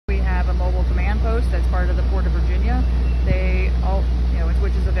mobile command post that's part of the Port of Virginia.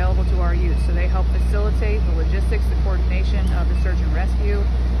 Which is available to our youth. So they help facilitate the logistics, the coordination of the search and rescue.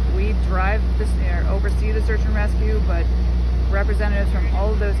 We drive this, oversee the search and rescue, but representatives from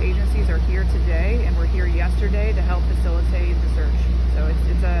all of those agencies are here today and were here yesterday to help facilitate the search. So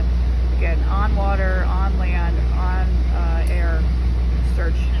it's a, again, on water, on land, on air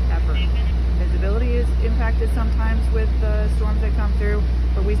search effort. Visibility is impacted sometimes with the storms that come through,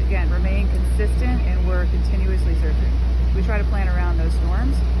 but we, again, remain consistent and we're continuously searching. We try to plan around those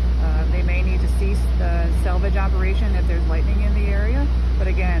storms. They may need to cease the salvage operation if there's lightning in the area, but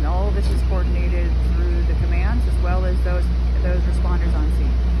again, all of this is coordinated through the commands as well as those responders on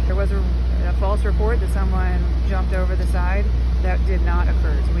scene. There was a false report that someone jumped over the side. That did not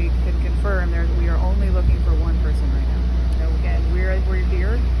occur. So we can confirm we are only looking for one person right now. So again, we're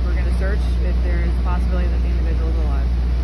here. We're going to search if there is a possibility that they